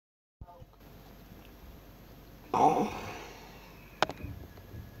Hey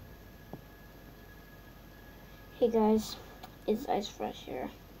guys, it's Ice Fresh here,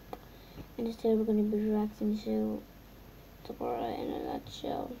 and today we're going to be reacting to Dora in a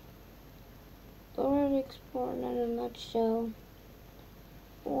nutshell. Dora the Explorer in a nutshell.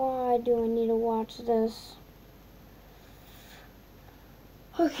 Why do I need to watch this?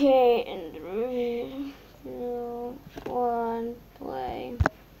 Okay, and 3, 2, 1, play.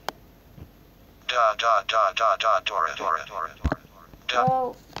 Dora.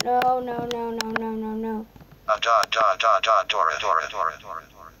 No. Dora.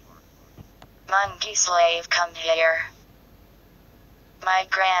 Monkey slave, come here. My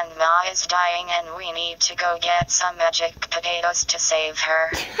grandma is dying and we need to go get some magic potatoes to save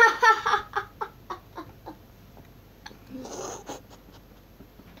her.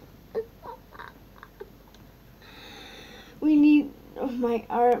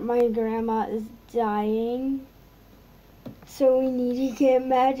 My grandma is dying, so we need to get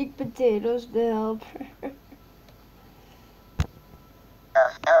magic potatoes to help her.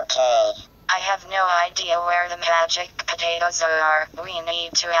 Okay. I have no idea where the magic potatoes are. We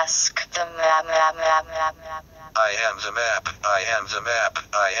need to ask the map. I am the map. I am the map.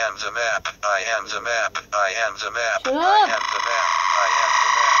 I am the map. I am the map. I am the map. Shut up. I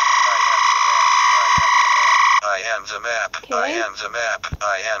am the map. Okay. I am the map. I am the map.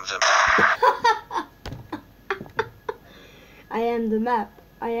 I am the map.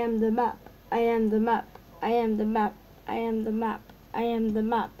 I am the map. I am the map. I am the map. I am the map. I am the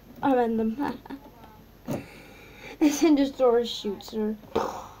map. I'm in the map. And then just Dora shoots her.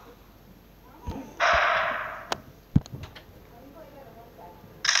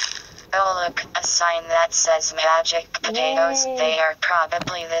 Oh look, a sign that says magic potatoes. Yay. They are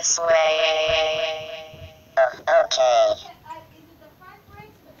probably this way. Okay.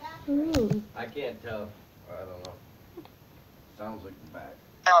 Ooh. I can't tell. I don't know. Sounds like the back.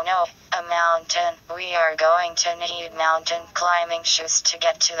 Oh no, a mountain. We are going to need mountain climbing shoes to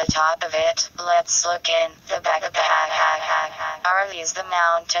get to the top of it. Let's look in the back. Are these the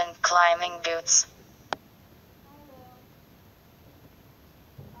mountain climbing boots?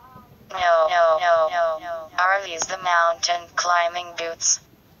 No. Are these the mountain climbing boots?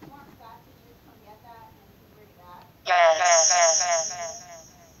 Yes.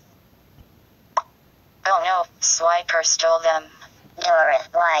 Oh no, Swiper stole them. Dora,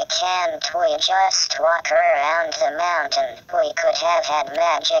 why can't we just walk around the mountain? We could have had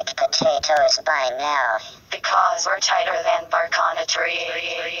magic potatoes by now. Because we're tighter than bark on a tree.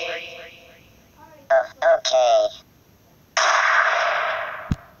 Oh, okay.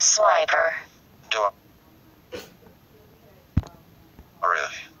 Swiper. Dora.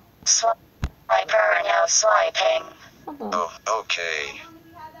 Swiper, no swiping. Oh, okay.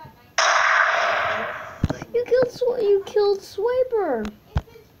 you killed Swiper.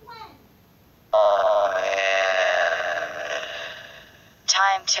 Oh, yeah.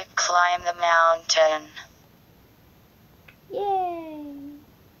 Time to climb the mountain. Yay.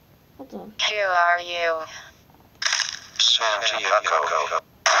 Hold on. Who are you? Santiago.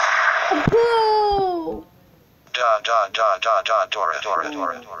 Whoa! Dora.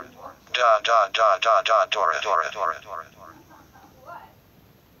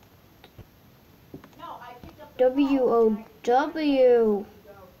 W-O-W.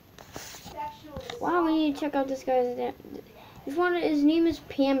 Wow, we need to check out this guy's name. His name is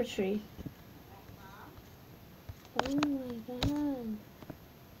Pamtree. Oh my god.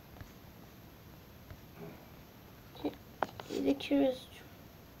 He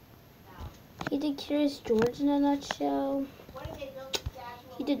did Curious George in a nutshell.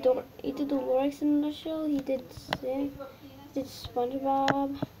 He did the Lorax in a nutshell. He did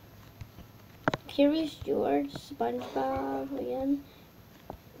SpongeBob. Curious George, SpongeBob again.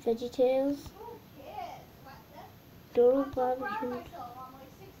 VeggieTales. Doodle Barbecue.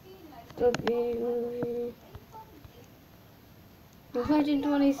 The big movie.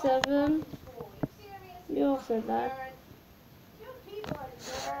 127. You all said that.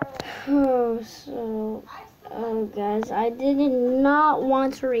 Oh guys, I did not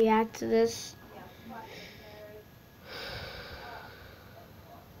want to react to this.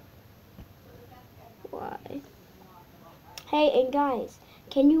 Why? Hey, and guys,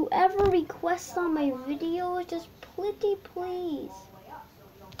 can you ever request on my videos? Just pretty please.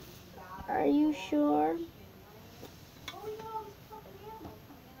 Are you sure?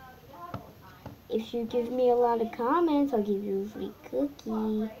 If you give me a lot of comments, I'll give you a free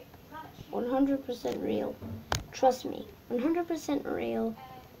cookie. 100% real. Trust me, 100% real.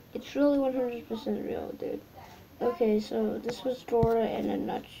 It's really 100% real, dude. Okay, so this was Dora in a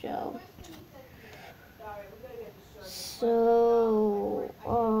nutshell. So